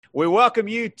We welcome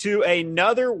you to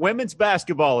another women's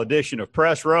basketball edition of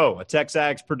Press Row, a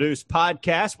TexAgs-produced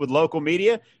podcast with local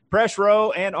media. Press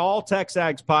Row and all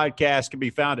TexAgs podcasts can be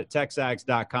found at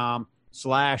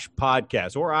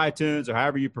texags.com/podcast or iTunes or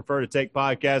however you prefer to take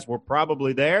podcasts. We're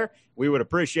probably there. We would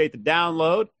appreciate the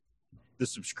download, the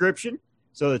subscription,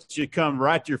 so that you come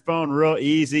right to your phone real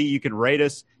easy. You can rate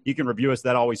us. You can review us.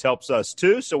 That always helps us,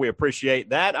 too, so we appreciate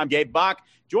that. I'm Gabe Bach,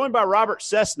 joined by Robert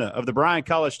Cessna of the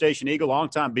Bryan-College Station Eagle,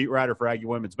 longtime beat writer for Aggie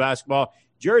women's basketball.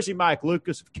 Jersey Mike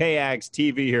Lucas of KAGS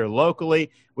TV here locally.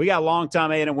 We got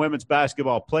longtime A&M women's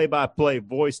basketball play-by-play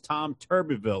voice Tom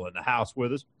Turbeville in the house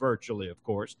with us, virtually, of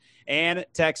course, and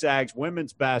TexAgs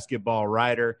women's basketball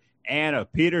writer Anna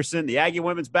Peterson. The Aggie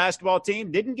women's basketball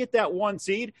team didn't get that 1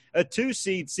 seed, a 2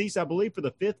 seed cease, I believe, for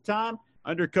the 5th time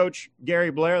under Coach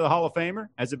Gary Blair, the Hall of Famer,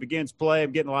 as it begins play.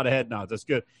 I'm getting a lot of head nods. That's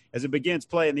good. As it begins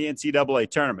play in the NCAA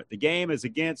tournament. The game is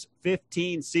against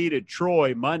 15-seeded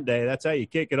Troy Monday. That's how you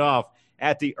kick it off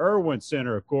at the Irwin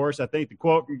Center, of course. I think the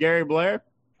quote from Gary Blair,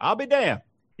 I'll be damned.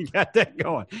 You got that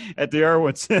going at the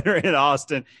Irwin Center in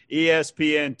Austin,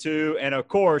 ESPN2, and, of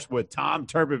course, with Tom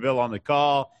Turbeville on the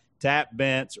call, Tap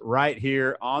Bents right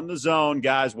here on the zone.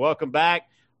 Guys, welcome back.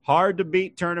 Hard to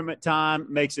beat tournament time.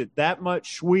 Makes it that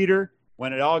much sweeter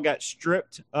when it all got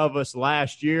stripped of us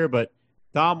last year. But,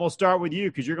 Tom, we'll start with you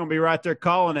because you're going to be right there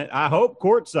calling it. I hope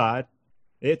courtside.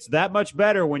 It's that much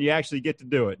better when you actually get to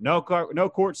do it. No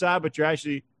courtside, but you're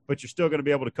still going to be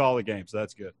able to call the game, so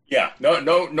that's good. Yeah, no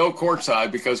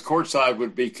courtside, because courtside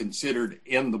would be considered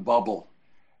in the bubble.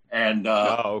 And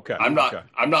okay. I'm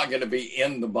not going to be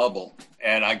in the bubble.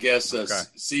 And I guess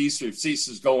Cease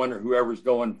is going, or whoever's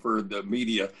going for the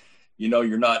media,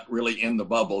 you're not really in the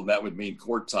bubble. That would mean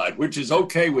courtside, which is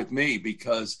okay with me,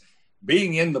 because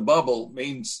being in the bubble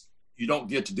means you don't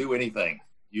get to do anything.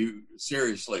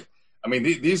 Seriously. I mean,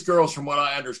 these girls, from what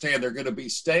I understand, they're going to be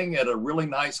staying at a really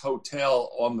nice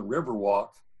hotel on the Riverwalk,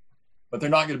 but they're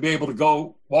not going to be able to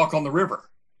go walk on the river.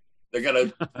 They're going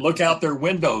to look out their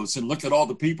windows and look at all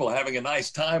the people having a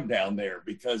nice time down there,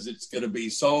 because it's going to be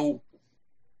so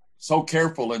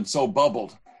careful and so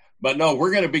bubbled. But no,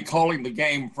 we're going to be calling the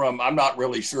game from, I'm not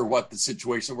really sure what the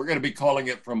situation. We're going to be calling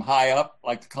it from high up,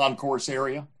 like the concourse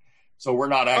area. So we're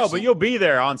not actually. Oh, but you'll be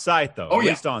there on site, though. At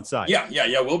least on site. Yeah.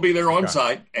 We'll be there on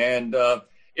site. And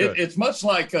it's much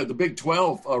like the Big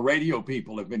 12 radio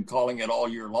people have been calling it all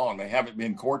year long. They haven't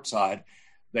been courtside.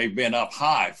 They've been up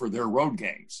high for their road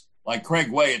games. Like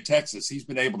Craig Way at Texas, he's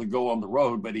been able to go on the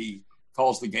road, but he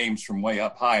calls the games from way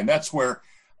up high. And that's where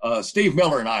Steve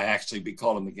Miller and I actually be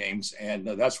calling the games. And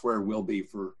that's where we'll be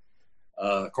for,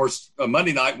 of course,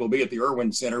 Monday night we'll be at the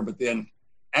Irwin Center, but then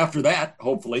after that,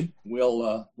 hopefully,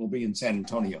 we'll be in San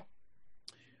Antonio.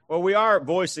 Well, we are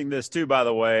voicing this, too, by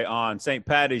the way, on St.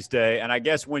 Paddy's Day. And I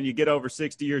guess when you get over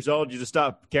 60 years old, you just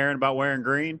stop caring about wearing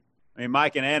green. I mean,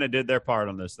 Mike and Anna did their part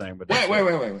on this thing. But wait.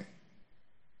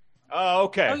 Oh,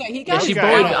 okay. Oh, yeah, he got she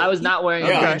bullied me. I was not wearing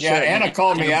green. Yeah, Anna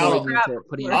called me out.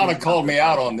 Anna called me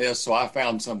out on this, so I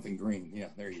found something green. Yeah,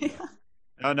 there you go.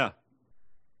 Oh, no.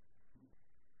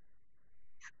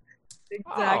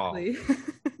 Exactly. Oh,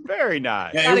 very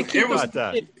nice. Yeah,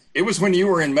 it was when you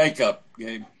were in makeup,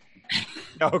 Gabe.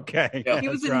 Okay. Yeah, he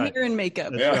was in hair and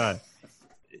makeup. That's right.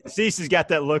 Cease has got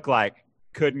that look like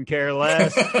couldn't care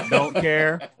less, don't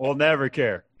care, will never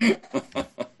care. You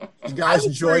guys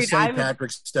enjoy St.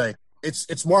 Patrick's Day.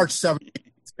 It's March 17th.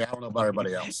 I don't know about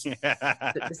everybody else. Yeah,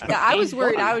 I was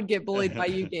worried I would get bullied by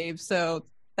you, Gabe. So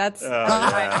that's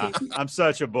I'm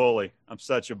such a bully. All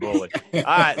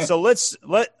right, so let's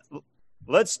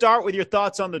start with your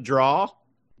thoughts on the draw,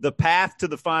 the path to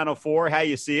the Final Four, how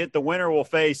you see it. The winner will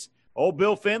face old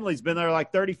Bill Finley's been there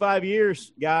like 35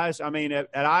 years, guys. I mean, at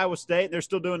Iowa State, they're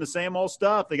still doing the same old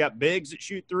stuff. They got bigs that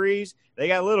shoot threes. They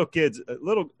got little kids,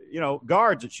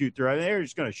 guards that shoot threes. I mean, they're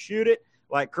just going to shoot it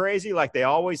like crazy, like they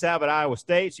always have at Iowa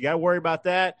State. So you got to worry about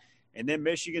that. And then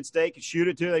Michigan State can shoot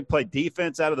it too. They play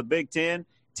defense out of the Big Ten.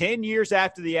 10 years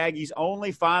after the Aggies'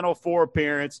 only Final Four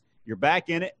appearance, you're back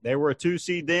in it. They were a 2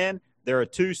 seed then. They're a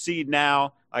 2 seed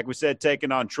now, like we said,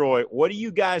 taking on Troy. What do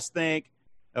you guys think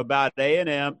about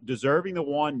A&M deserving the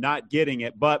 1, not getting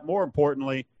it, but more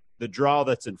importantly, the draw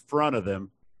that's in front of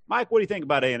them? Mike, what do you think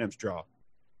about A&M's draw?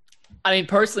 I mean,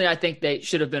 personally, I think they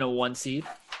should have been a 1 seed.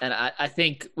 And I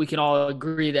think we can all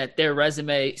agree that their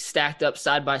resume stacked up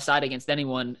side by side against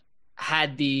anyone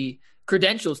had the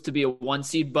credentials to be a 1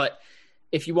 seed. But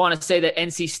if you want to say that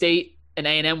NC State and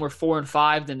A&M were 4 and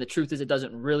 5, then the truth is it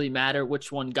doesn't really matter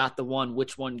which one got the 1,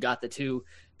 which one got the 2.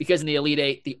 Because in the Elite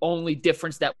Eight, the only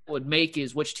difference that would make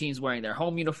is which team's wearing their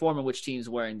home uniform and which team's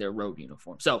wearing their road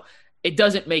uniform. So it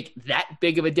doesn't make that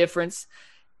big of a difference.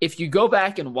 if you go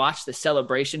back and watch the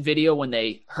celebration video when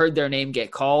they heard their name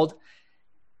get called,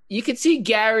 you could see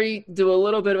Gary do a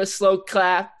little bit of a slow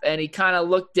clap, and he kind of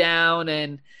looked down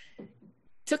and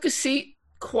took a seat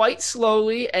quite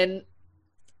slowly. And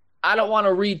I don't want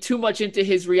to read too much into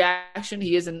his reaction.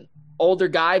 He is an older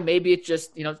guy. Maybe it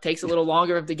just, takes a little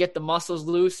longer to get the muscles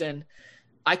loose, and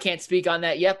I can't speak on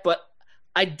that yet, but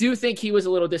I do think he was a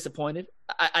little disappointed.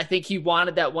 I think he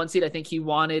wanted that 1 seed. I think he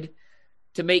wanted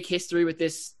to make history with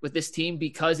this team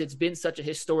because it's been such a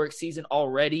historic season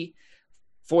already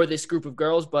for this group of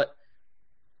girls. But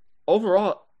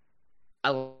overall,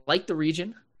 I like the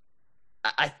region.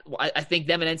 I think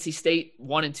them and NC State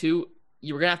 1 and 2,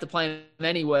 you were going to have to play them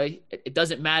anyway. It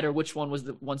doesn't matter which one was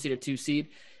the 1 seed or 2 seed.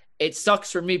 It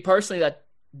sucks for me personally that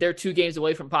they're 2 games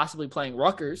away from possibly playing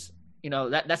Rutgers.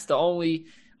 That's the only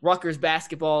Rutgers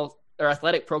basketball or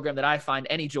athletic program that I find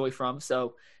any joy from.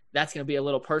 So that's going to be a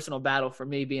little personal battle for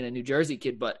me being a New Jersey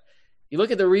kid. But you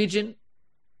look at the region,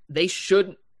 they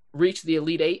should reach the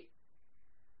Elite Eight.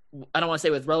 I don't want to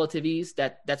say with relative ease.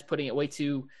 That's putting it way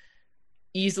too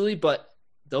easily, but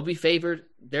they'll be favored.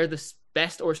 They're the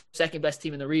best or second best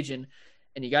team in the region,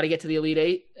 and you got to get to the Elite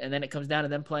Eight, and then it comes down to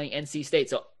them playing NC State.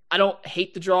 So I don't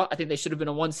hate the draw. I think they should have been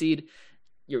a 1 seed.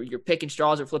 You're picking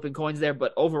straws or flipping coins there,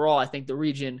 but overall, I think the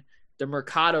region, the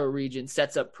Mercado region,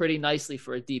 sets up pretty nicely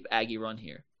for a deep Aggie run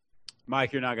here.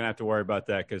 Mike, you're not going to have to worry about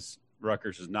that because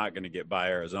Rutgers is not going to get by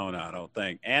Arizona, I don't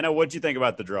think. Anna, what'd you think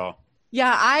about the draw?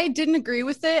 Yeah, I didn't agree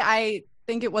with it. I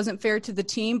think it wasn't fair to the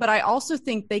team, but I also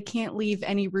think they can't leave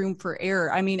any room for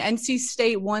error. I mean, NC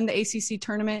State won the ACC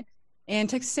tournament, and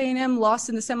Texas A&M lost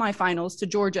in the semifinals to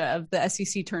Georgia of the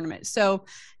SEC tournament. So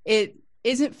it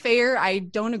isn't fair. I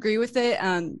don't agree with it.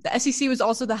 The SEC was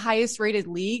also the highest rated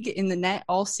league in the net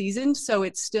all season, so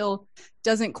it still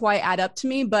doesn't quite add up to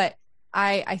me. But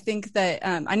I think that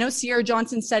I know Sierra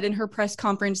Johnson said in her press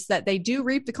conference that they do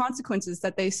reap the consequences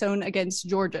that they sown against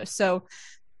Georgia. So,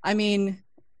 I mean,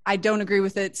 I don't agree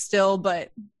with it still,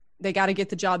 but they got to get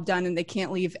the job done, and they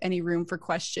can't leave any room for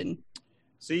question.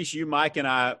 Cease, you, Mike, and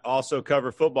I also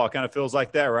cover football. Kind of feels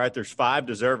like that, right? There's 5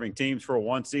 deserving teams for a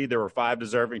 1 seed. There were 5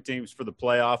 deserving teams for the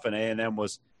playoff, and A&M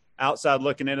was outside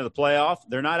looking into the playoff.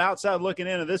 They're not outside looking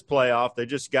into this playoff. They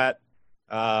just got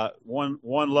one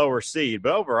lower seed.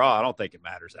 But overall, I don't think it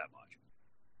matters that much.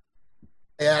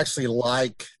 I actually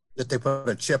like that they put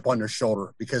a chip on their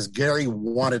shoulder because Gary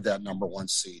wanted that number 1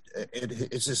 seed.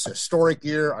 It's just a historic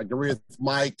year. I agree with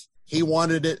Mike. He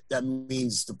wanted it. That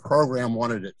means the program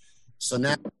wanted it. So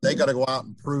now they got to go out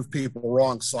and prove people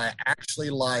wrong. So I actually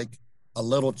like a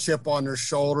little chip on their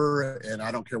shoulder, and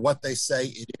I don't care what they say.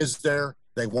 It is there.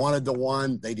 They wanted the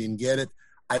 1. They didn't get it.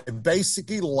 I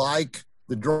basically like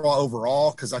the draw overall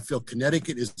because I feel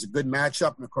Connecticut is a good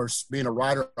matchup. And, of course, being a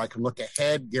writer, I can look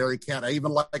ahead. Gary can't. I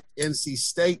even like NC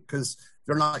State because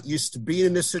they're not used to being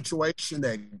in this situation.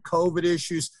 They had COVID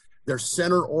issues. They're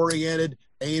center-oriented.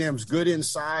 A&M's good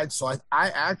inside. So I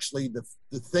actually,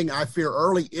 the thing I fear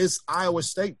early is Iowa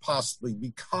State possibly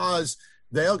because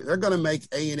they're going to make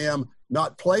A&M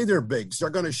not play their bigs.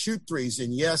 They're going to shoot threes.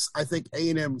 And, yes, I think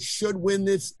A&M should win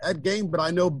that game, but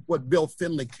I know what Bill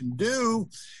Finley can do.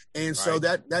 And so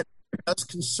that does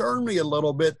concern me a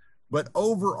little bit. But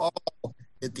overall,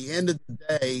 at the end of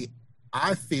the day,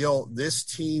 I feel this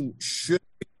team should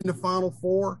be in the Final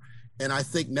Four. And I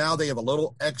think now they have a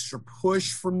little extra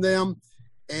push from them.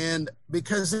 And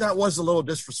because that was a little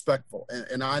disrespectful.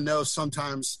 And I know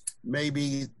sometimes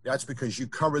maybe that's because you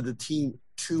cover the team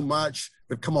too much.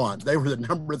 But come on, they were the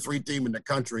number 3 team in the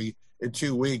country in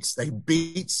 2 weeks. They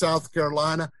beat South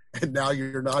Carolina, and now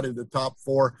you're not in the top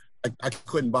 4. I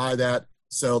couldn't buy that.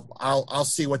 So I'll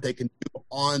see what they can do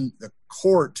on the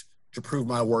court to prove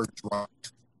my words right.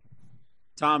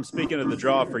 Tom, speaking of the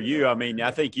draw for you, I mean,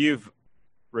 I think you've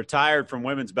retired from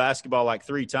women's basketball like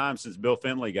 3 times since Bill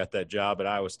Finley got that job at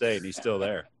Iowa State, and he's still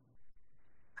there.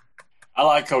 I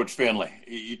like Coach Finley.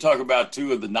 You talk about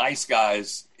 2 of the nice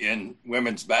guys in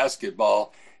women's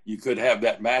basketball. You could have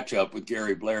that matchup with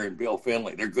Gary Blair and Bill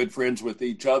Finley. They're good friends with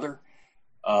each other.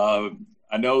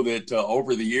 I know that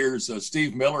over the years,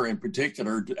 Steve Miller in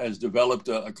particular has developed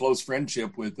a close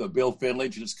friendship with Bill Finley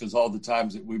just because all the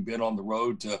times that we've been on the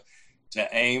road to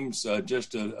Ames,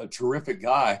 just a terrific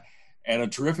guy. And a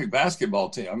terrific basketball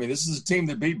team. I mean, this is a team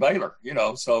that beat Baylor,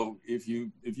 so if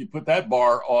you put that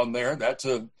bar on there, that's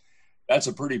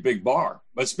a pretty big bar.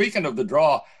 But speaking of the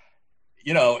draw,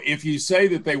 if you say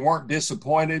that they weren't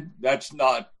disappointed, that's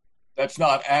not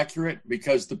accurate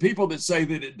because the people that say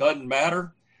that it doesn't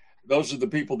matter, those are the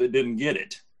people that didn't get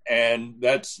it. And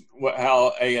that's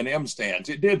how A&M stands.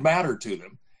 It did matter to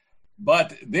them.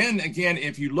 But then again,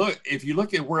 if you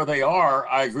look at where they are,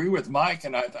 I agree with Mike,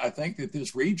 and I think that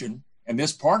this region and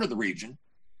this part of the region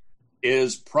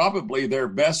is probably their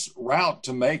best route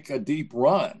to make a deep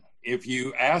run. If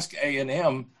you ask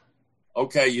A&M,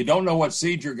 okay, you don't know what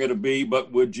seed you're going to be,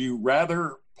 but would you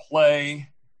rather play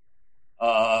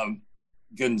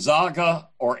Gonzaga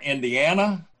or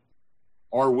Indiana,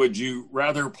 or would you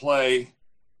rather play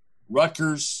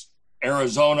Rutgers,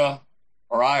 Arizona,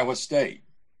 or Iowa State?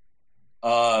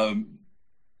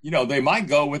 They might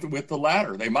go with the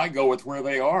latter. They might go with where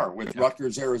they are, with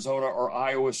Rutgers, Arizona, or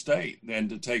Iowa State, than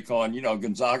to take on,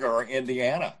 Gonzaga or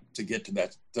Indiana to get to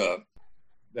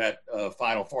that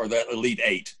Final Four, that Elite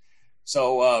Eight.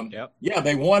 So,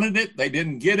 they wanted it. They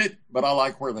didn't get it, but I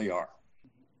like where they are.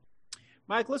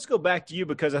 Mike, let's go back to you,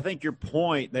 because I think your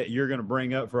point that you're going to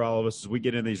bring up for all of us as we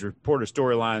get into these reporter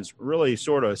storylines really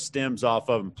sort of stems off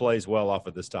of and plays well off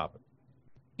of this topic.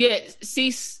 Yeah,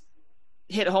 Cease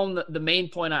hit home the main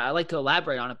point. I like to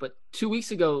elaborate on it, but 2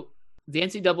 weeks ago, the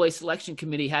NCAA selection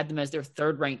committee had them as their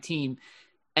third-ranked team,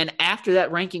 and after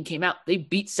that ranking came out, they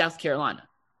beat South Carolina.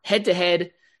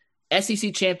 Head-to-head,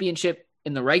 SEC championship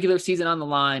in the regular season on the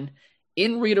line.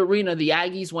 In Reed Arena, the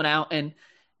Aggies went out and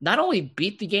not only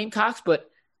beat the Gamecocks, but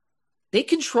they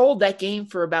controlled that game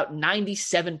for about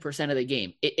 97% of the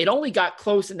game. It only got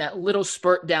close in that little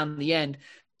spurt down the end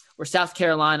where South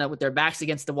Carolina, with their backs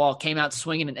against the wall, came out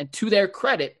swinging and to their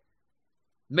credit,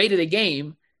 made it a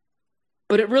game.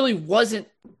 But it really wasn't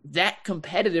that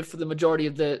competitive for the majority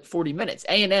of the 40 minutes.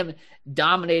 A&M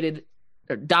dominated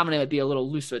might be a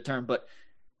little loose of a term, but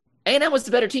A&M was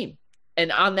the better team.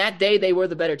 And on that day, they were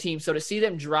the better team. So to see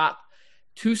them drop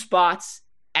 2 spots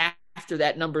after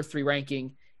that number 3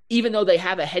 ranking, even though they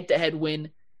have a head-to-head win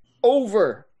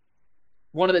over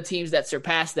one of the teams that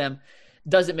surpassed them,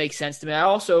 doesn't make sense to me. I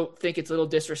also think it's a little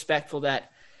disrespectful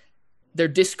that they're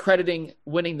discrediting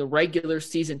winning the regular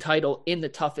season title in the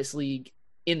toughest league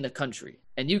in the country.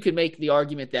 And you can make the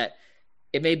argument that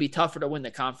it may be tougher to win the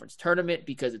conference tournament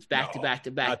because it's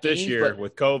back-to-back-to-back not games. This year,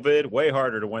 with COVID, way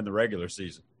harder to win the regular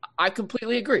season. I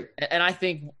completely agree. And I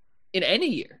think in any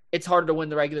year, it's harder to win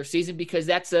the regular season because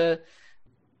that's a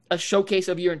showcase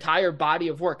of your entire body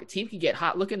of work. A team can get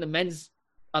hot. Look on the men's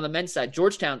side.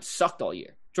 Georgetown sucked all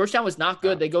year. Georgetown was not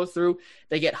good. They go through,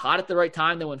 they get hot at the right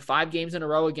time. They win 5 games in a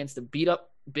row against the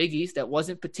beat-up Big East that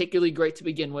wasn't particularly great to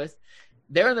begin with.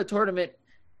 They're in the tournament,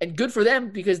 and good for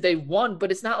them because they won,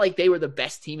 but it's not like they were the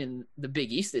best team in the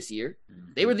Big East this year.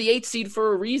 They were the 8th seed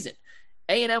for a reason.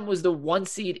 A&M was the 1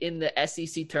 seed in the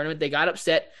SEC tournament. They got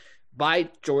upset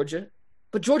by Georgia,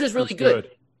 but Georgia's really good.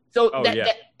 So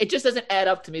it just doesn't add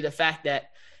up to me, the fact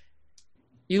that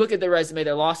you look at their resume,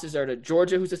 their losses are to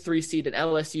Georgia, who's a 3 seed, and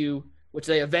LSU, which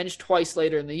they avenged twice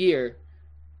later in the year,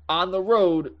 on the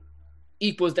road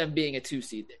equals them being a 2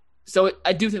 seed. So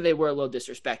I do think they were a little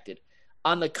disrespected.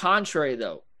 On the contrary,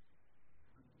 though,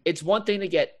 it's one thing to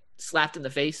get slapped in the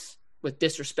face with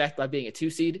disrespect by being a 2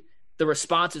 seed. The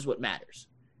response is what matters.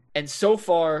 And so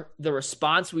far, the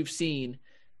response we've seen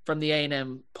from the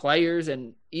A&M players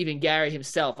and even Gary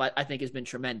himself, I think has been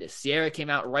tremendous. Sierra came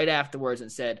out right afterwards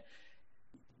and said,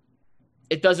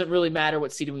 it doesn't really matter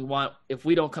what seeding we want. If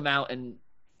we don't come out and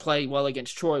play well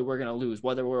against Troy, we're going to lose.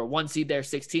 Whether we're a 1 seed there,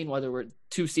 16, whether we're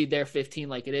 2 seed there, 15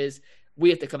 like it is, we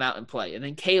have to come out and play. And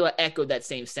then Kayla echoed that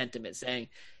same sentiment, saying,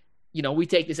 we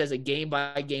take this as a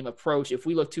game-by-game approach. If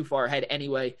we look too far ahead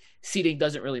anyway, seeding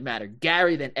doesn't really matter.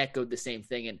 Gary then echoed the same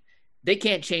thing, and they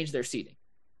can't change their seeding.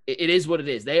 It is what it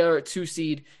is. They are a 2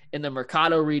 seed in the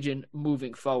Mercado region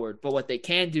moving forward. But what they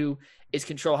can do is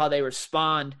control how they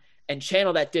respond and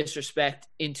channel that disrespect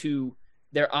into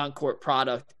their on-court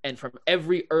product. And from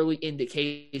every early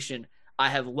indication, I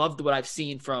have loved what I've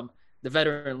seen from the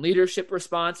veteran leadership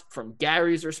response, from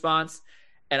Gary's response.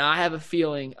 And I have a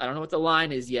feeling, I don't know what the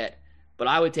line is yet, but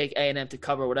I would take A&M to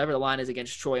cover whatever the line is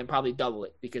against Troy and probably double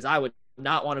it, because I would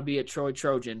not want to be a Troy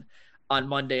Trojan on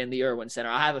Monday in the Irwin Center.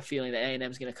 I have a feeling that A&M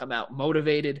is going to come out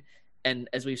motivated. And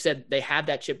as we've said, they have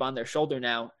that chip on their shoulder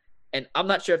now. And I'm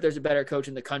not sure if there's a better coach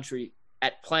in the country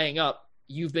at playing up,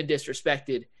 you've been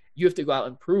disrespected, you have to go out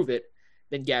and prove it,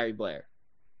 than Gary Blair.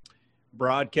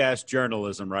 Broadcast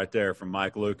journalism right there from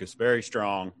Mike Lucas. Very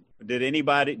strong. Did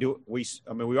anybody we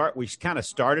kind of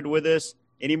started with this.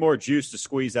 Any more juice to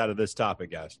squeeze out of this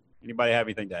topic, guys? Anybody have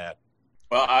anything to add?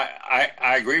 Well,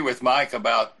 I agree with Mike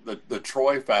about the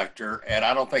Troy factor, and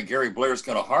I don't think Gary Blair is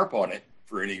going to harp on it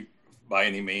by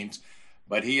any means,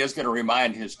 but he is going to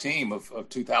remind his team of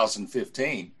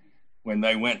 2015 when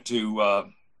they went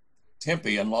to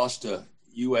Tempe and lost to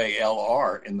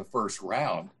UALR in the first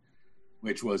round,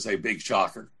 which was a big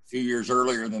shocker. A few years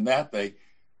earlier than that, they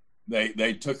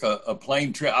They took a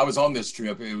plane trip. I was on this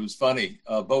trip. It was funny.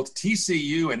 Both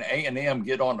TCU and A&M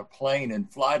get on a plane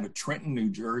and fly to Trenton, New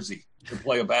Jersey to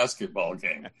play a basketball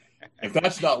game. If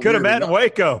that's not could have met in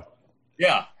Waco.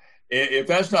 Yeah. If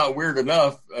that's not weird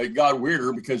enough, it got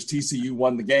weirder because TCU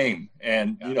won the game,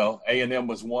 and A&M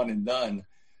was one and done.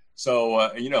 So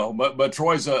but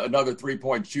Troy's another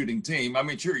 3-point shooting team. I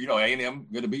mean, sure, A&M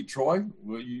going to beat Troy.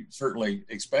 Well, you certainly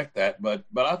expect that, but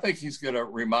I think he's going to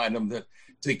remind them that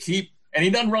to keep, and he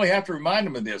doesn't really have to remind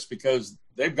them of this because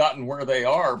they've gotten where they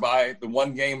are by the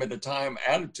one game at a time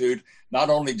attitude. Not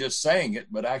only just saying it,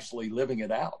 but actually living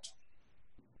it out.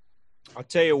 I'll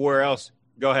tell you where else.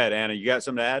 Go ahead, Anna. You got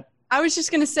something to add? I was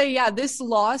just going to say, yeah, this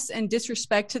loss and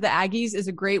disrespect to the Aggies is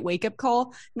a great wake-up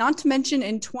call, not to mention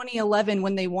in 2011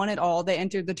 when they won it all, they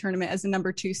entered the tournament as the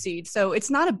number 2 seed. So it's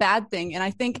not a bad thing. And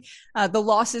I think the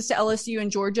losses to LSU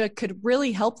and Georgia could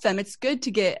really help them. It's good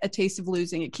to get a taste of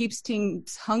losing. It keeps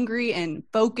teams hungry and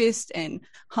focused and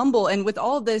humble. And with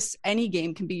all of this, any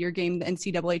game can be your game, the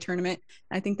NCAA tournament.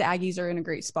 And I think the Aggies are in a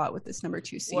great spot with this number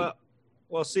 2 seed.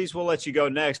 Well, Cease, we'll let you go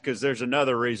next because there's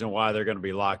another reason why they're going to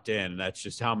be locked in, and that's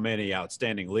just how many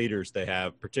outstanding leaders they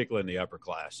have, particularly in the upper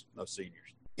class, those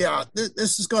seniors. Yeah,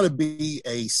 this is going to be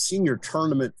a senior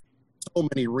tournament for so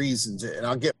many reasons, and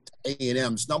I'll get to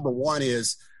A&M's. Number one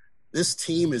is this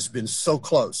team has been so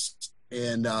close,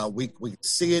 and we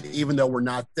see it even though we're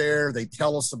not there. They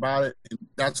tell us about it, and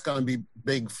that's going to be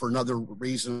big for another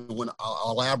reason when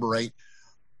I'll elaborate.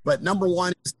 But number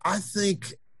one is I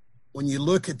think – when you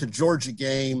look at the Georgia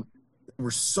game,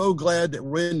 we're so glad that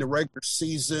we're in the regular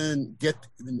season, get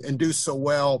and do so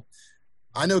well.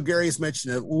 I know Gary has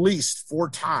mentioned at least 4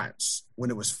 times when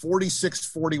it was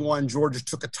 46-41, Georgia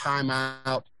took a timeout.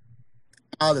 Out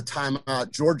of the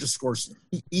timeout, Georgia scores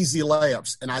easy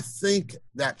layups. And I think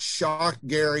that shocked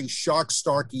Gary, shocked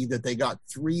Starkey that they got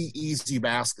 3 easy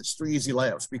baskets, 3 easy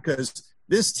layups, because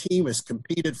this team has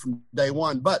competed from day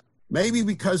one. But maybe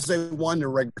because they won the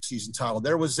regular season title,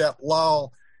 there was that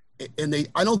lull, and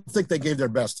I don't think they gave their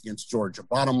best against Georgia,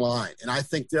 bottom line. And I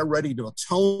think they're ready to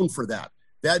atone for that.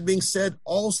 That being said,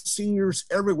 all seniors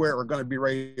everywhere are going to be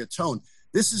ready to atone.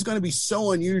 This is going to be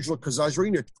so unusual because I was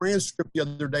reading a transcript the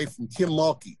other day from Kim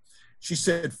Mulkey. She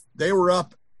said they were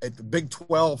up at the Big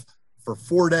 12 for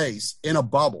 4 days in a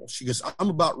bubble. She goes, I'm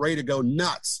about ready to go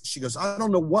nuts. She goes, I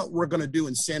don't know what we're going to do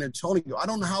in San Antonio. I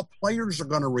don't know how players are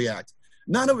going to react.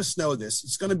 None of us know this.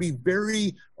 It's going to be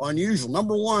very unusual.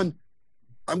 Number one,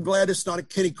 I'm glad it's not a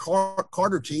Kenny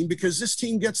Carter team because this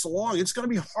team gets along. It's going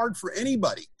to be hard for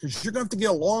anybody because you're going to have to get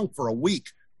along for a week,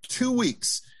 2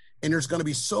 weeks, and there's going to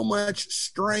be so much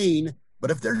strain.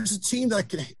 But if there's a team that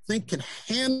I can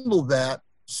handle that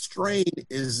strain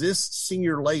is this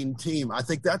senior laden team. I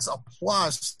think that's a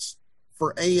plus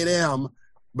for A&M.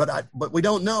 But we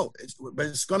don't know. But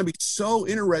it's going to be so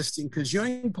interesting because you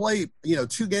only play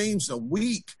 2 games a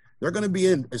week. They're going to be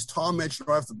in, as Tom mentioned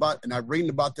right off the bat, and I'm reading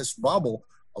about this bubble.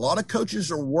 A lot of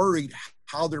coaches are worried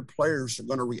how their players are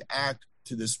going to react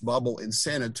to this bubble in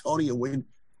San Antonio. When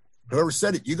whoever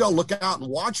said it, you got to look out and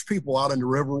watch people out in the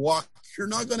Riverwalk. You're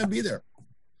not going to be there.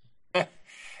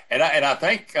 And I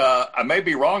think I may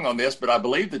be wrong on this, but I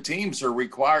believe the teams are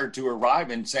required to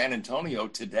arrive in San Antonio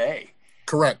today.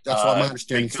 Correct. That's what my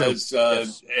understanding is.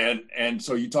 And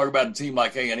so you talk about a team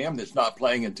like A&M that's not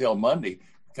playing until Monday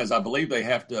because I believe they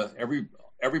have to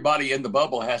everybody in the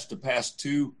bubble has to pass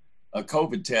 2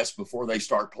 COVID tests before they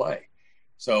start play.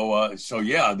 So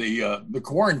yeah, the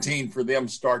quarantine for them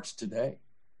starts today.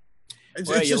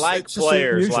 Well, you like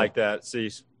players like that,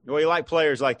 Cease. Well, you like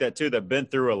players like that too that've been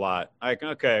through a lot. Like,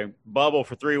 okay, bubble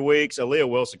for 3 weeks. Aaliyah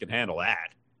Wilson can handle that.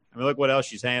 I mean, look what else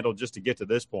she's handled just to get to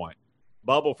this point.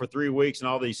 Bubble for 3 weeks and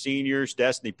all these seniors.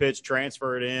 Destiny Pitts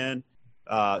transferred in.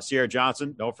 Sierra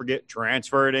Johnson, don't forget,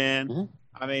 transferred in. Mm-hmm.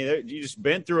 I mean, you just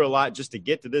been through a lot just to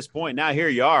get to this point. Now here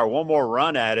you are, one more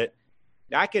run at it.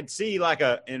 I could see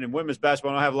and in women's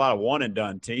basketball, I don't have a lot of one and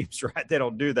done teams, right? They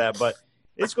don't do that, but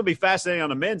it's going to be fascinating on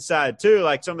the men's side too.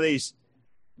 Like some of these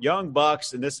young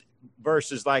bucks and this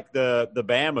versus like the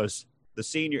Bamas, the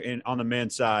senior on the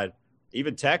men's side,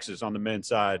 even Texas on the men's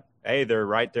side. A, they're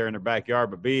right there in their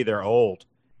backyard, but B, they're old.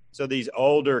 So these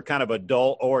older kind of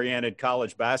adult-oriented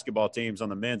college basketball teams on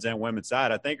the men's and women's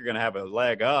side, I think are going to have a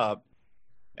leg up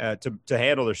to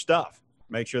handle their stuff,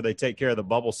 make sure they take care of the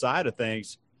bubble side of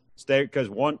things. Because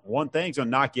one thing's going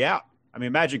to knock you out. I mean,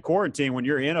 imagine quarantine when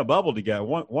you're in a bubble together.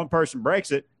 One person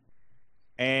breaks it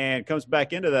and comes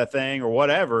back into that thing or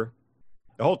whatever,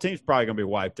 the whole team's probably going to be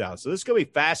wiped out. So this is going to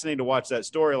be fascinating to watch that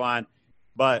storyline.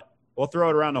 But we'll throw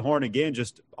it around the horn again,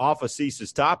 just off of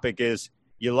Cease's topic, is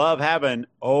you love having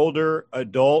older,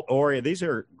 adult-oriented. These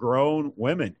are grown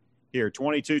women here,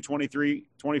 22, 23,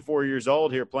 24 years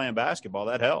old here playing basketball.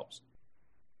 That helps.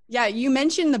 Yeah, you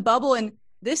mentioned the bubble, and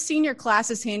this senior class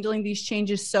is handling these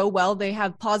changes so well. They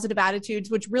have positive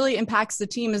attitudes, which really impacts the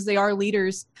team as they are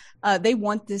leaders. They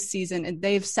want this season, and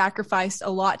they've sacrificed a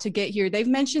lot to get here. They've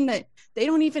mentioned that they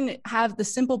don't even have the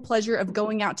simple pleasure of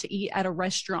going out to eat at a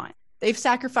restaurant. They've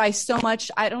sacrificed so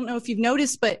much. I don't know if you've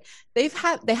noticed, but they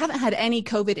haven't had any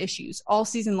COVID issues all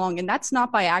season long, and that's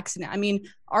not by accident. I mean,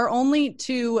 our only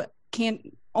two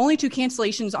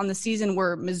cancellations on the season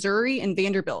were Missouri and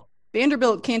Vanderbilt.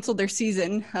 Vanderbilt canceled their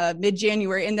season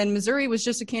mid-January, and then Missouri was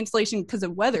just a cancellation because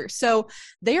of weather. So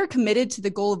they are committed to the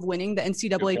goal of winning the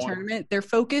NCAA tournament. Their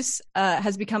focus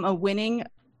has become a winning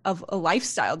of a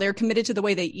lifestyle. They're committed to the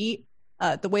way they eat,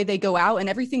 the way they go out, and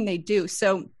everything they do.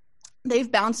 So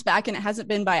they've bounced back, and it hasn't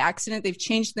been by accident. They've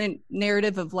changed the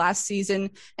narrative of last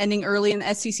season, ending early in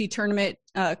the SEC tournament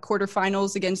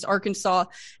quarterfinals against Arkansas,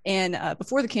 and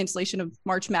before the cancellation of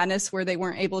March Madness, where they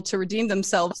weren't able to redeem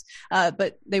themselves.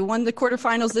 But they won the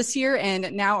quarterfinals this year,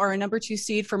 and now are a number 2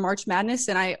 seed for March Madness.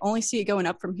 And I only see it going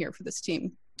up from here for this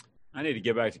team. I need to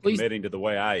get back to committing to the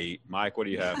way I eat. Mike, what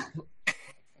do you have?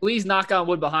 Please knock on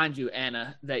wood behind you,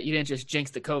 Anna, that you didn't just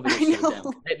jinx the COVID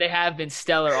issue. They have been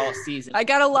stellar all season. I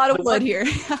got a lot of wood here.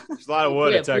 There's a lot of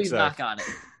wood at Texas. Please knock on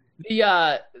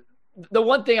it. The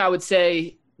one thing I would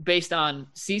say, based on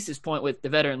Cease's point with the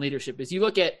veteran leadership, is you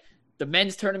look at the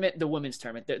men's tournament, the women's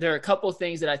tournament. There are a couple of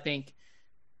things that I think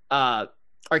are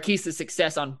keys to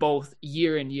success on both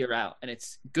year in, year out. And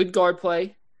it's good guard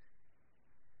play,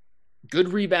 good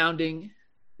rebounding,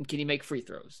 and can you make free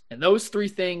throws? And those 3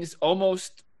 things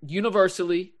almost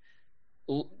universally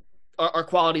are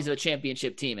qualities of a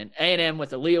championship team. And A&M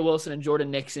with Aaliyah Wilson and Jordan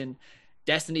Nixon,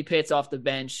 Destiny Pitts off the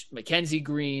bench, Mackenzie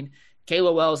Green,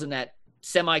 Kayla Wells in that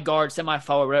semi-guard,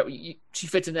 semi-forward. She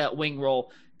fits in that wing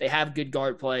role. They have good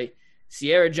guard play.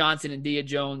 Sierra Johnson and Dia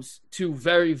Jones, 2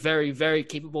 very, very, very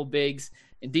capable bigs.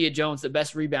 And Dia Jones, the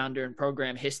best rebounder in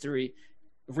program history.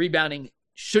 Rebounding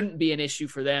shouldn't be an issue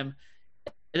for them.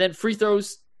 And then free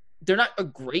throws, they're not a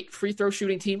great free throw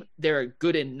shooting team. They're a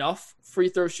good enough free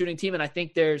throw shooting team. And I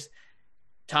think there's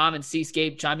Tom and Cease,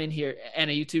 Gabe, chime in here.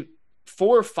 Anna, you two,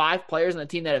 4 or 5 players on the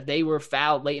team that if they were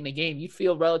fouled late in the game, you'd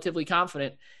feel relatively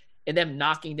confident in them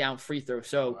knocking down free throws.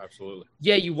 So, absolutely.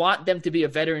 Yeah, you want them to be a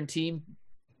veteran team.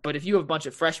 But if you have a bunch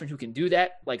of freshmen who can do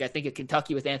that, like I think at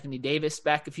Kentucky with Anthony Davis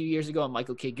back a few years ago and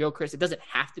Michael Kidd-Gilchrist, it doesn't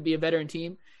have to be a veteran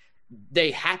team.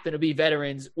 They happen to be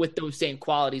veterans with those same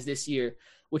qualities this year,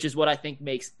 which is what I think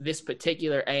makes this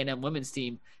particular A&M women's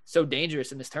team so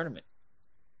dangerous in this tournament.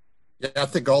 Yeah, I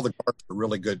think all the guards are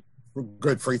really good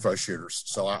free throw shooters.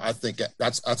 So I think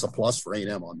that's a plus for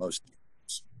A&M on most teams.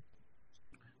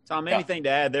 Tom, anything to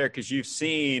add there? Because you've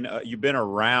seen, you've been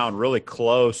around really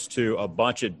close to a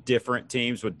bunch of different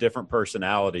teams with different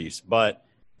personalities. But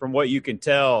from what you can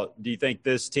tell, do you think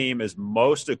this team is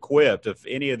most equipped of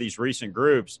any of these recent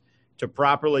groups to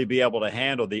properly be able to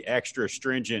handle the extra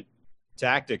stringent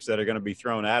tactics that are going to be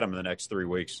thrown at them in the next 3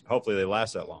 weeks? Hopefully they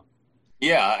last that long.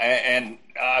 Yeah, and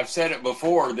I've said it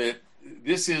before that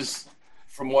this is,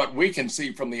 from what we can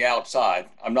see from the outside,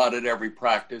 I'm not at every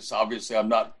practice. Obviously, I'm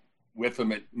not with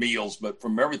them at meals, but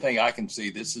from everything I can see,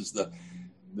 this is the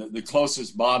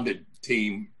closest bonded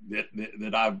team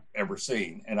that I've ever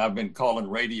seen. And I've been calling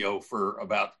radio for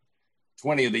about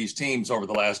 20 of these teams over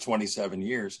the last 27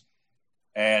 years.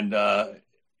 And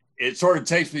it sort of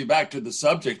takes me back to the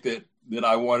subject that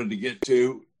I wanted to get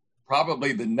to.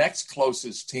 Probably the next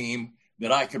closest team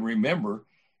that I can remember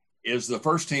is the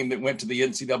first team that went to the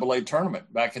NCAA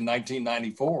tournament back in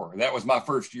 1994. That was my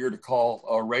first year to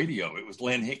call radio. It was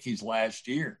Lynn Hickey's last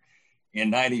year in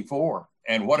 94.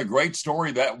 And what a great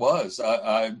story that was.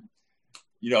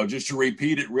 Just to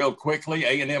repeat it real quickly,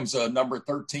 A&M's a number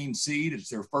 13 seed. It's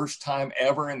their first time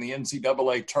ever in the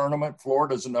NCAA tournament.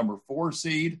 Florida's a number 4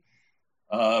 seed.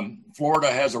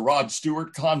 Florida has a Rod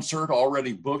Stewart concert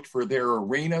already booked for their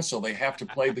arena, so they have to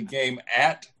play the game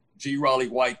at G. Raleigh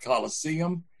White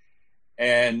Coliseum.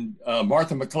 And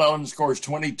Martha McClellan scores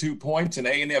 22 points, and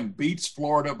A&M beats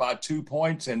Florida by 2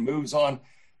 points and moves on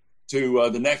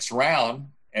to the next round.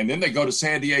 And then they go to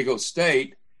San Diego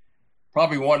State,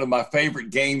 probably one of my favorite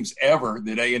games ever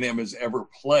that A&M has ever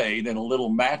played, in a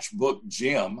little matchbook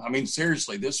gym. I mean,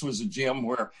 seriously, this was a gym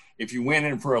where if you went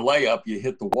in for a layup, you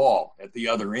hit the wall at the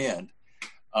other end.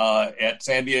 At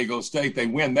San Diego State, they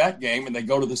win that game, and they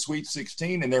go to the Sweet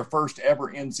 16 in their first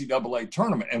ever NCAA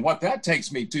tournament. And what that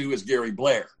takes me to is Gary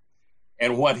Blair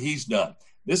and what he's done.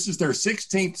 This is their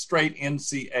 16th straight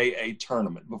NCAA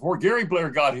tournament. Before Gary Blair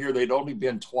got here, they'd only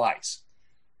been twice.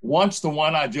 Once the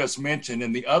one I just mentioned,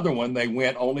 and the other one they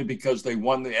went only because they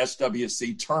won the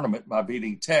SWC tournament by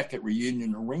beating Tech at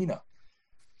Reunion Arena.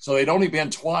 So they'd only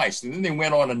been twice. And then they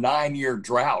went on a 9-year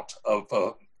drought of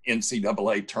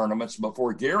NCAA tournaments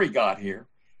before Gary got here.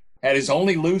 Had his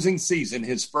only losing season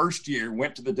his first year,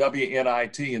 went to the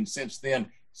WNIT, and since then,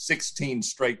 16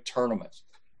 straight tournaments.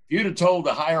 If you'd have told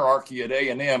the hierarchy at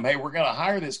A&M, hey, we're going to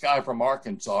hire this guy from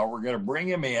Arkansas, we're going to bring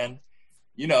him in.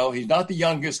 You know, he's not the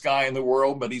youngest guy in the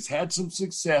world, but he's had some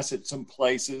success at some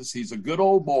places. He's a good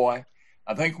old boy.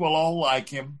 I think we'll all like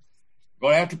him.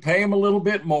 Going to have to pay him a little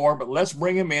bit more, but let's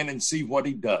bring him in and see what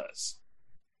he does.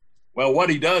 Well, what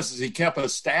he does is he kept a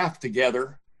staff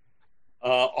together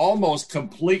almost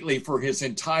completely for his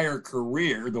entire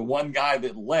career. The one guy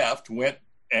that left went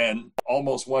and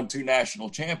almost won 2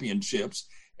 national championships.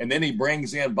 And then he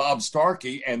brings in Bob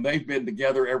Starkey, and they've been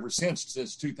together ever since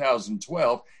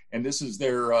 2012. And this is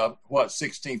their,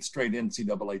 16th straight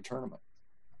NCAA tournament.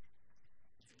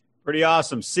 Pretty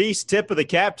awesome. Cease tip of the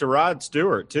cap to Rod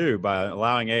Stewart, too, by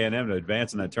allowing A&M to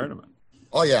advance in that tournament.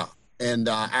 Oh, yeah. And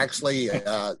actually,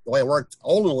 the way it worked,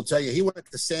 Olin will tell you, he went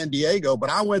to San Diego, but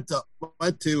I went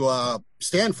to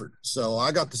Stanford. So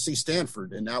I got to see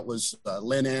Stanford, and that was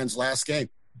Lynn Ann's last game.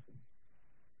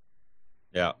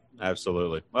 Yeah,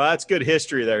 absolutely. Well, that's good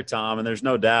history there, Tom, and there's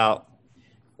no doubt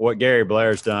what Gary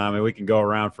Blair's done. I mean, we can go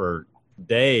around for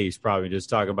days probably just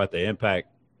talking about the impact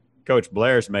Coach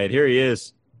Blair's made. Here he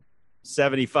is,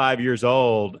 75 years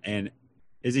old, and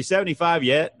is he 75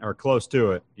 yet or close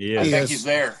to it? He is. I think he's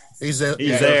there. He's there.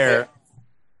 He's there.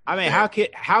 I mean,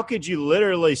 how could you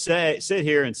literally sit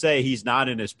here and say he's not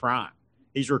in his prime?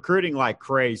 He's recruiting like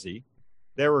crazy.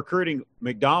 They're recruiting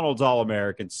McDonald's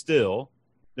All-Americans still.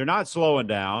 They're not slowing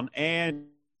down, and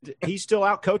he's still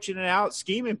out coaching and out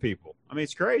scheming people. I mean,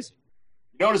 it's crazy.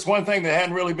 Notice one thing that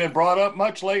hadn't really been brought up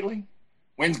much lately.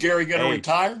 When's Gary going to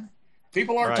retire?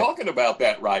 People aren't talking about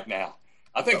that right now.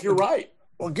 I think you're right.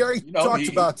 Well, Gary talked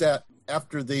about that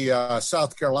after the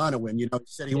South Carolina win. You know, he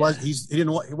said he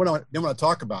didn't want to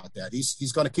talk about that.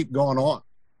 He's going to keep going on.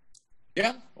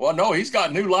 Yeah. Well, no, he's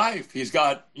got new life. He's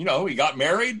got, he got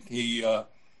married.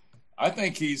 I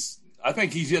think he's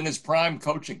in his prime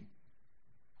coaching.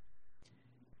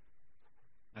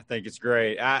 I think it's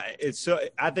great.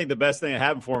 I think the best thing that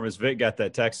happened for him is Vic got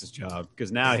that Texas job,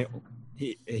 because now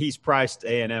he's priced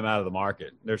A&M out of the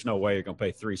market. There's no way you're going to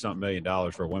pay $3-something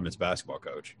million for a women's basketball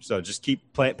coach. So just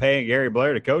keep paying Gary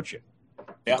Blair to coach you.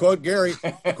 Yeah. Quote Gary,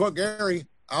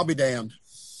 I'll be damned.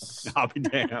 I'll be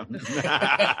damned.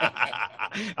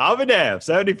 I'll be damned.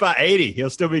 75, 80. He'll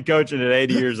still be coaching at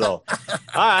 80 years old. All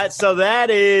right. So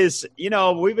that is,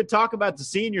 we've been talking about the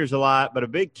seniors a lot, but a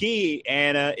big key,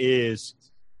 Anna, is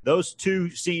those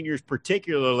 2 seniors,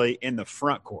 particularly in the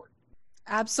front court.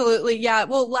 Absolutely. Yeah.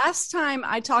 Well, last time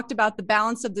I talked about the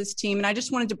balance of this team, and I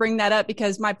just wanted to bring that up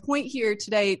because my point here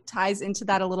today ties into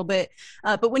that a little bit.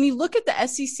 But when you look at the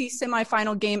SEC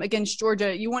semifinal game against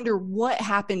Georgia, you wonder what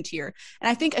happened here. And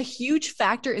I think a huge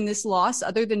factor in this loss,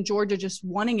 other than Georgia just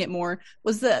wanting it more,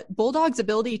 was the Bulldogs'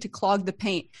 ability to clog the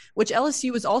paint, which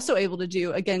LSU was also able to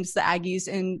do against the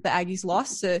Aggies, and the Aggies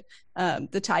lost to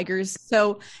the Tigers.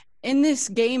 So in this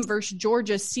game versus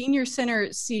Georgia, senior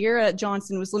center Sierra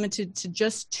Johnson was limited to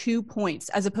just 2 points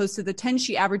as opposed to the 10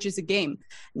 she averages a game.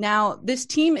 Now, this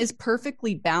team is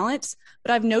perfectly balanced,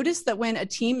 but I've noticed that when a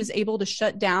team is able to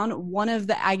shut down one of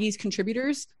the Aggies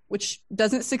contributors, which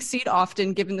doesn't succeed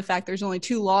often given the fact there's only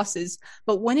 2 losses,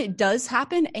 but when it does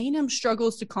happen, A&M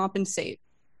struggles to compensate.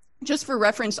 Just for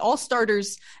reference, all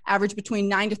starters average between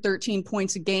 9 to 13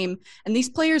 points a game, and these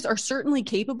players are certainly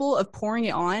capable of pouring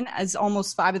it on, as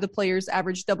almost 5 of the players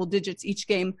average double digits each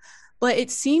game. But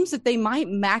it seems that they might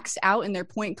max out in their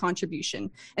point contribution.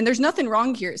 And there's nothing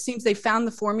wrong here. It seems they found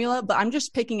the formula, but I'm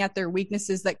just picking at their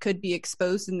weaknesses that could be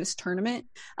exposed in this tournament.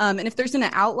 And if there's an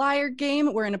outlier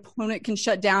game where an opponent can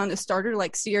shut down a starter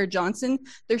like Sierra Johnson,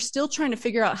 they're still trying to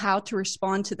figure out how to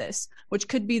respond to this, which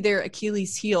could be their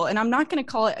Achilles heel. And I'm not going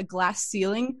to call it a glass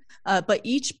ceiling, but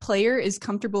each player is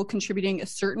comfortable contributing a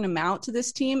certain amount to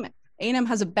this team. A&M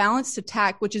has a balanced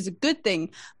attack, which is a good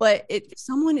thing, but if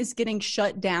someone is getting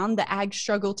shut down, the Ags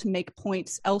struggle to make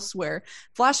points elsewhere.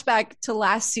 Flashback to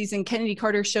last season, Kennedy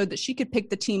Carter showed that she could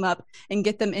pick the team up and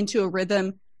get them into a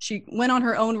rhythm. She went on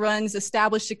her own runs,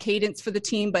 established a cadence for the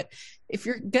team, but if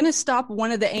you're going to stop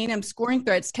one of the A&M scoring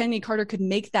threats, Kennedy Carter could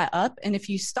make that up, and if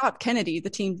you stop Kennedy, the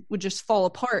team would just fall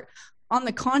apart. On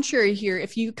the contrary here,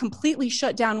 if you completely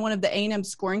shut down one of the A&M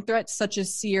scoring threats, such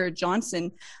as Sierra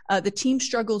Johnson, the team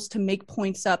struggles to make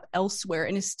points up elsewhere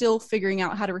and is still figuring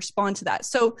out how to respond to that.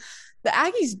 So the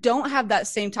Aggies don't have that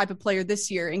same type of player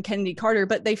this year in Kennedy Carter,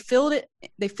 but they filled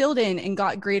in and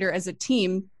got greater as a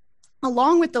team.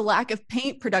 Along with the lack of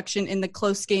paint production in the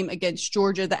close game against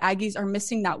Georgia, the Aggies are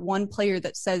missing that one player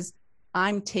that says,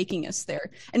 I'm taking us there.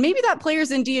 And maybe that player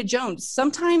is India Jones.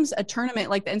 Sometimes a tournament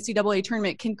like the NCAA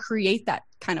tournament can create that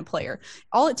kind of player.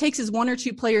 All it takes is one or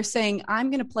two players saying, I'm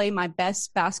going to play my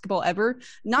best basketball ever,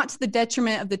 not to the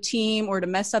detriment of the team or to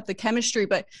mess up the chemistry,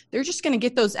 but they're just going to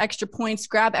get those extra points,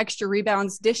 grab extra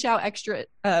rebounds, dish out extra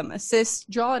assists,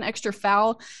 draw an extra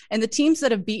foul. And the teams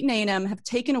that have beaten A&M have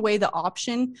taken away the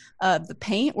option of the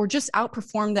paint or just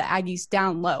outperformed the Aggies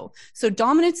down low. So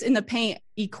dominance in the paint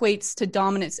equates to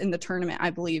dominance in the tournament,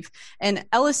 I believe. And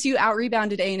LSU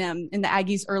out-rebounded A&M in the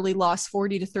Aggies' early loss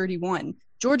 40-31.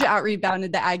 Georgia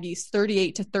out-rebounded the Aggies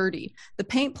 38-30. The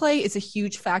paint play is a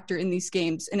huge factor in these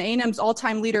games, and A&M's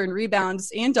all-time leader in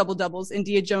rebounds and double-doubles,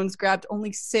 India Jones, grabbed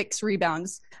only 6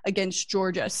 rebounds against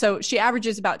Georgia. So she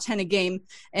averages about 10 a game,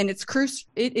 and it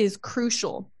is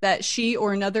crucial that she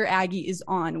or another Aggie is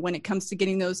on when it comes to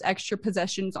getting those extra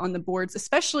possessions on the boards,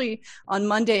 especially on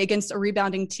Monday against a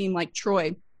rebounding team like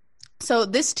Troy. So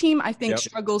this team, I think,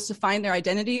 struggles to find their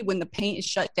identity when the paint is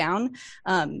shut down.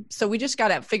 So we just got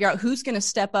to figure out who's going to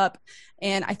step up.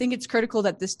 And I think it's critical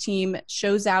that this team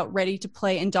shows out ready to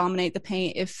play and dominate the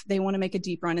paint if they want to make a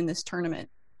deep run in this tournament.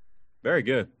 Very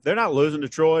good. They're not losing to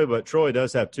Troy, but Troy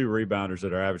does have 2 rebounders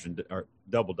that are averaging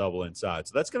double-double inside.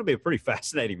 So that's going to be a pretty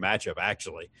fascinating matchup,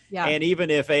 actually. Yeah. And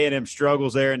even if A&M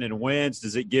struggles there and then wins,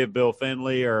 does it give Bill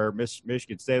Finley or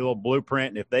Michigan State a little blueprint?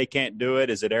 And if they can't do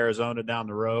it, is it Arizona down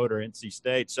the road or NC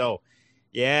State? So,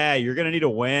 yeah, you're going to need to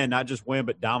win, not just win,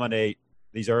 but dominate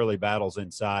these early battles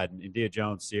inside. And India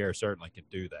Jones, Sierra certainly can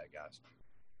do that, guys.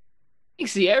 I think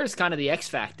Sierra's kind of the X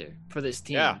factor for this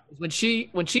team. Yeah. When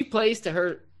she plays to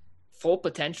her full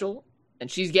potential and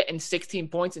she's getting 16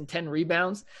 points and 10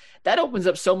 rebounds, that opens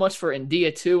up so much for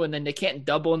India too. And then they can't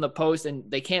double in the post and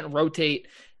they can't rotate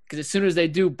because as soon as they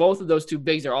do, both of those two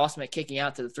bigs are awesome at kicking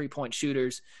out to the 3-point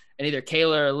shooters, and either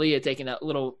Kayla or Leah taking that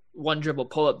little one dribble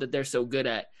pull up that they're so good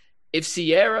at. If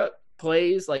Sierra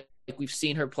plays like we've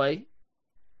seen her play,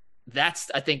 that's,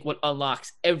 I think, what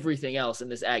unlocks everything else in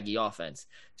this Aggie offense.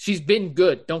 She's been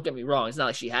good. Don't get me wrong. It's not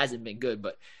like she hasn't been good,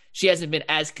 but she hasn't been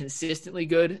as consistently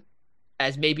good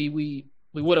as maybe we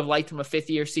would have liked from a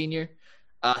fifth-year senior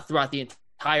throughout the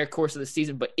entire course of the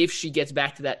season. But if she gets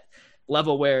back to that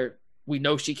level where we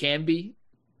know she can be,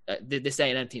 this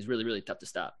A&M team is really, really tough to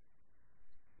stop.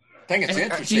 I think it's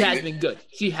interesting. She has been good.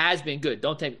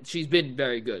 She's been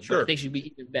very good. Sure. But I think she'd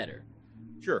be even better.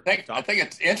 Sure. I think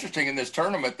it's interesting in this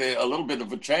tournament that a little bit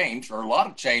of a change, or a lot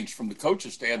of change from the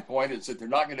coach's standpoint, is that they're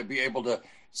not going to be able to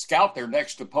scout their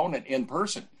next opponent in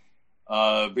person.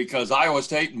 Because Iowa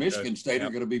State and Michigan State are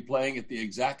going to be playing at the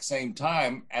exact same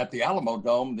time at the Alamo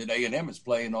Dome that A&M is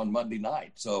playing on Monday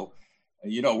night. So,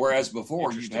 whereas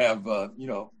before you'd have,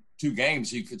 2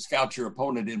 games, you could scout your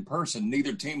opponent in person.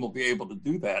 Neither team will be able to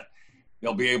do that.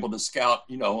 They'll be able to scout,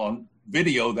 on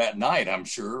video that night, I'm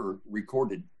sure, or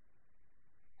recorded.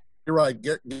 You're right.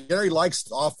 Gary likes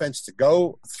the offense to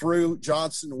go through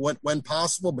Johnson when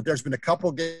possible, but there's been a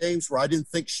couple of games where I didn't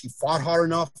think she fought hard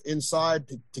enough inside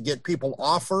to get people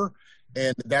off her,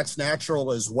 and that's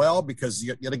natural as well because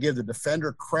you got to give the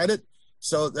defender credit.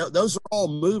 So those are all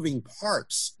moving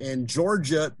parts, and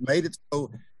Georgia made it so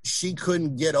she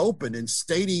couldn't get open, and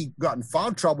Stady got in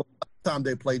foul trouble last time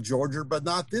they played Georgia, but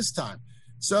not this time.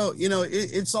 So,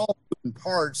 it's all moving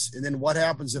parts, and then what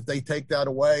happens if they take that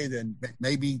away? Then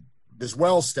maybe does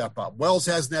Wells step up? Wells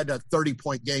hasn't had that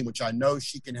 30-point game, which I know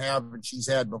she can have and she's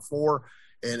had before,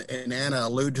 and Anna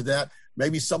alluded to that.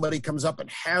 Maybe somebody comes up and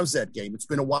has that game. It's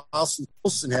been a while since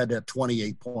Wilson had that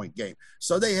 28-point game.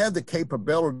 So they have the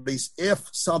capabilities if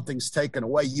something's taken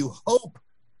away. You hope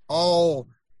all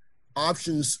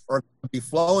options are going to be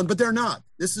flowing, but they're not.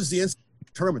 This is the NCAA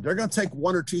tournament. They're going to take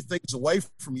 1 or 2 things away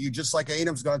from you, just like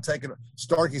A&M's going to take it.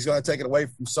 Starkey's going to take it away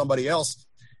from somebody else.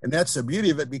 And that's the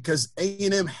beauty of it because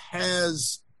A&M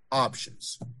has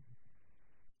options.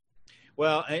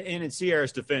 Well, and in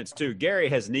Sierra's defense, too, Gary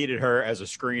has needed her as a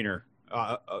screener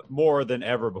more than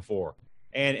ever before.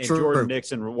 And Jordan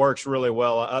Nixon works really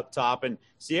well up top. And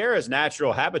Sierra's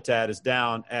natural habitat is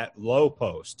down at low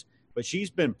post. But she's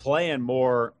been playing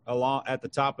more along at the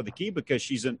top of the key because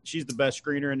she's the best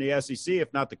screener in the SEC,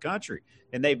 if not the country.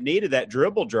 And they've needed that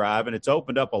dribble drive, and it's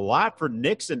opened up a lot for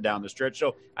Nixon down the stretch.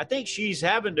 So I think she's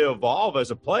having to evolve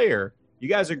as a player. You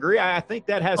guys agree? I think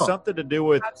that has something to do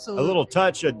with a little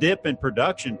touch, a dip in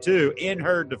production, too, in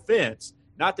her defense.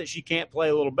 Not that she can't play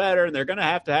a little better, and they're going to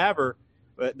have her.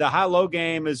 But the high-low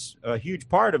game is a huge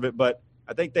part of it. But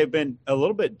I think they've been a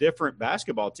little bit different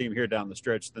basketball team here down the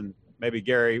stretch than maybe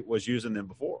Gary was using them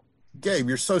before. Gabe,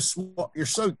 you're so smart. You're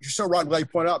so right. Glad you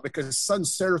point out because Sun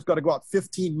Sarah's got to go out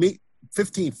 15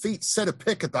 15 feet, set a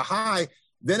pick at the high.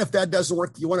 Then if that doesn't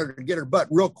work, you want her to get her butt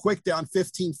real quick down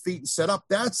 15 feet and set up.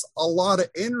 That's a lot of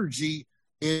energy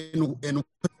in you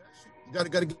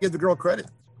got to give the girl credit.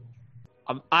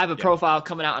 I have a profile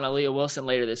coming out on Aaliyah Wilson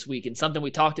later this week, and something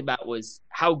we talked about was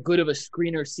how good of a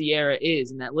screener Sierra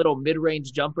is, and that little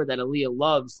mid-range jumper that Aaliyah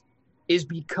loves is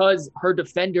because her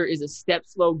defender is a step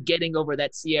slow getting over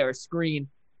that Sierra screen,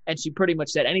 and she pretty much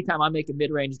said, anytime I make a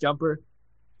mid-range jumper,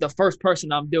 the first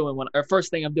thing I'm doing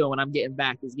when I'm getting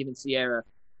back is giving Sierra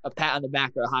a pat on the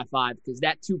back or a high five, because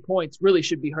that 2 points really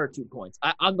should be her 2 points.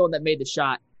 I'm the one that made the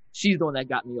shot. She's the one that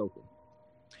got me open.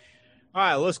 All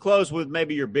right, let's close with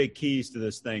maybe your big keys to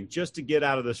this thing, just to get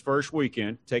out of this first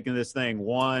weekend, taking this thing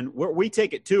one. We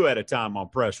take it 2 at a time on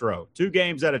Press Row, 2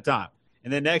 games at a time.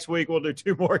 And then next week we'll do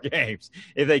 2 more games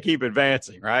if they keep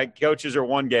advancing, right? Coaches are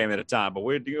 1 game at a time, but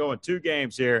we're going 2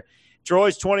 games here.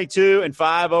 Troy's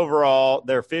 22-5 overall.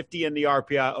 They're 50 in the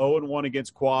RPI, 0-1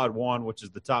 against Quad 1, which is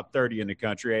the top 30 in the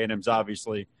country. A&M's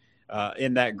obviously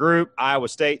in that group. Iowa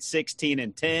State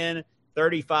 16-10,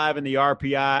 35 in the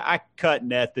RPI. I cut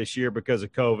net this year because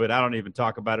of COVID. I don't even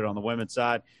talk about it on the women's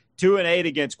side. 2-8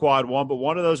 against Quad 1, but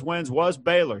one of those wins was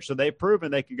Baylor. So they've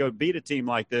proven they can go beat a team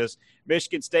like this.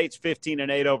 Michigan State's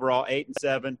 15-8 overall,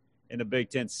 8-7 in the Big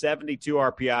Ten, 72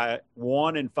 RPI,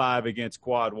 1-5 against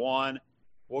Quad 1.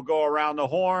 We'll go around the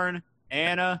horn.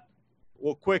 Anna,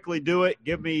 we'll quickly do it.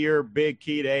 Give me your big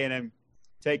key to A&M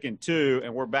taking 2,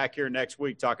 and we're back here next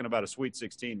week talking about a Sweet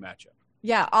 16 matchup.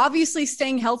 Yeah, obviously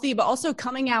staying healthy, but also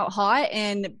coming out hot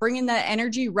and bringing that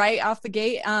energy right off the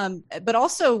gate, but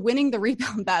also winning the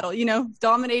rebound battle,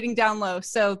 dominating down low.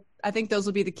 So I think those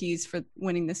will be the keys for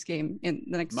winning this game in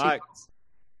the next 2 months.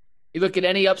 You look at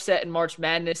any upset in March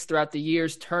Madness throughout the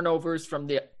years, turnovers from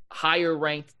the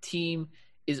higher-ranked team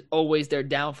is always their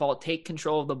downfall. Take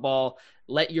control of the ball.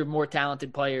 Let your more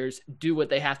talented players do what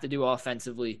they have to do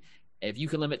offensively. If you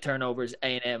can limit turnovers,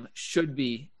 A&M should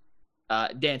be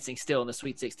dancing still in the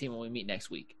Sweet 16 when we meet next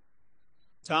week.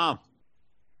 Tom.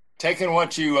 Taking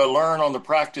what you learn on the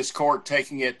practice court,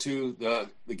 taking it to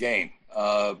the game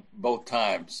both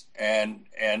times. And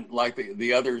like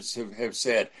the others have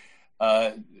said,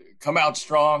 come out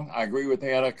strong. I agree with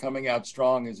Anna. Coming out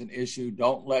strong is an issue.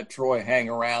 Don't let Troy hang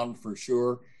around for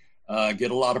sure.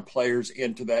 Get a lot of players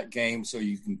into that game so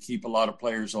you can keep a lot of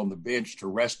players on the bench to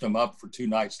rest them up for 2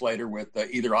 nights later with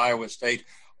either Iowa State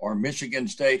or Michigan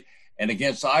State. And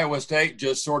against Iowa State,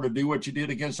 just sort of do what you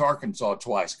did against Arkansas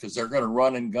twice, because they're going to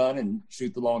run and gun and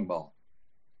shoot the long ball.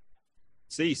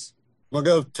 Cease. We'll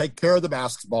go take care of the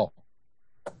basketball.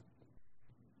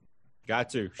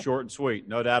 Got to. Short and sweet.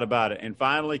 No doubt about it. And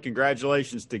finally,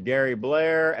 congratulations to Gary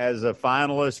Blair as a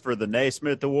finalist for the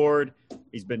Naismith Award.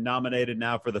 He's been nominated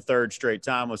now for the 3rd straight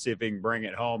time. Let's see if he can bring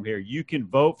it home here. You can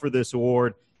vote for this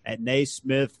award at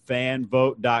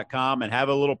naismithfanvote.com and have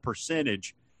a little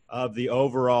percentage of the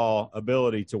overall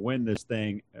ability to win this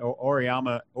thing.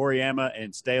 Oriama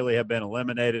and Staley have been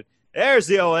eliminated. There's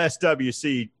the old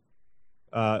SWC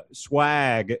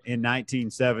swag in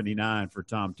 1979 for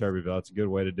Tom Tuberville. That's a good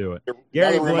way to do it.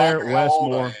 Gary Blair, Wes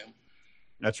Moore.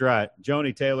 That's right.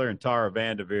 Joni Taylor and Tara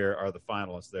Vanderveer are the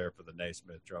finalists there for the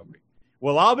Naismith Trophy.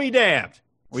 Well, I'll be damned.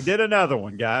 We did another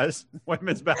one, guys.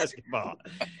 Women's basketball.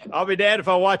 I'll be damned if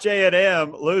I watch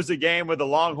A&M lose a game with the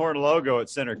Longhorn logo at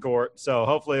center court. So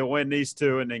hopefully they'll win these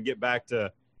 2 and then get back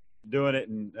to doing it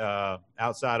in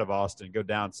outside of Austin, go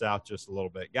down south just a little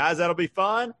bit. Guys, that'll be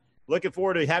fun. Looking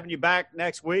forward to having you back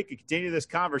next week and continue this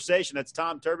conversation. That's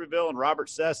Tom Tuberville and Robert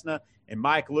Cessna and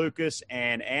Mike Lucas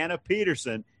and Anna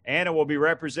Peterson. Anna will be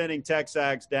representing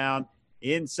Texags down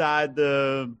inside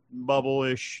the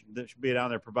bubble-ish that should be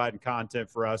down there providing content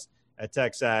for us at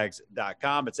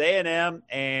texags.com. It's A&M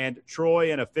and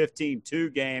Troy in a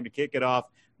 15-2 game to kick it off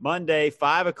Monday,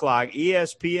 5 o'clock,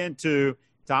 ESPN2.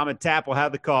 Tom and Tap will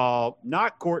have the call,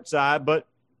 not courtside, but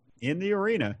in the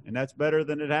arena, and that's better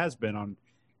than it has been on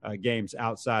games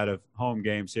outside of home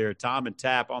games here. Tom and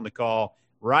Tap on the call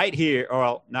right here,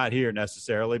 or not here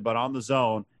necessarily, but on the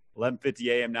zone,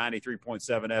 1150 AM,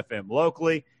 93.7 FM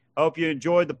locally. Hope you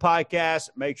enjoyed the podcast.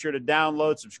 Make sure to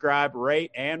download, subscribe,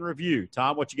 rate, and review.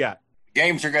 Tom, what you got?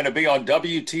 Games are going to be on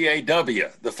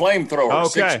WTAW, the Flamethrower,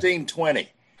 1620.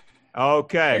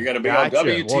 Okay. They're going to be on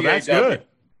WTAW. Well, that's good.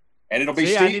 And it'll be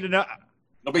Steve. I need to know.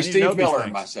 It'll be Steve Miller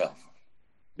and myself.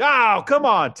 Oh, come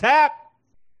on, Tap.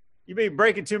 You've been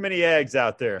breaking too many eggs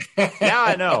out there. Now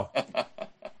I know. All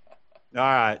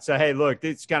right. So, hey, look,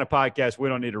 this kind of podcast, we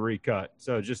don't need to recut.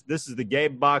 So this is the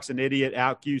Gabe Box and Idiot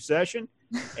Out Q session.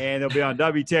 And it'll be on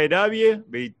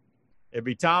WTAW. It'll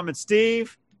be Tom and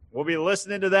Steve. We'll be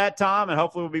listening to that, Tom, and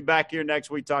hopefully we'll be back here next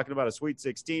week talking about a Sweet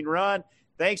 16 run.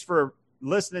 Thanks for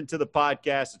listening to the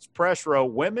podcast. It's Press Row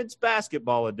Women's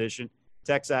Basketball Edition,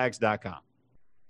 TexAgs.com.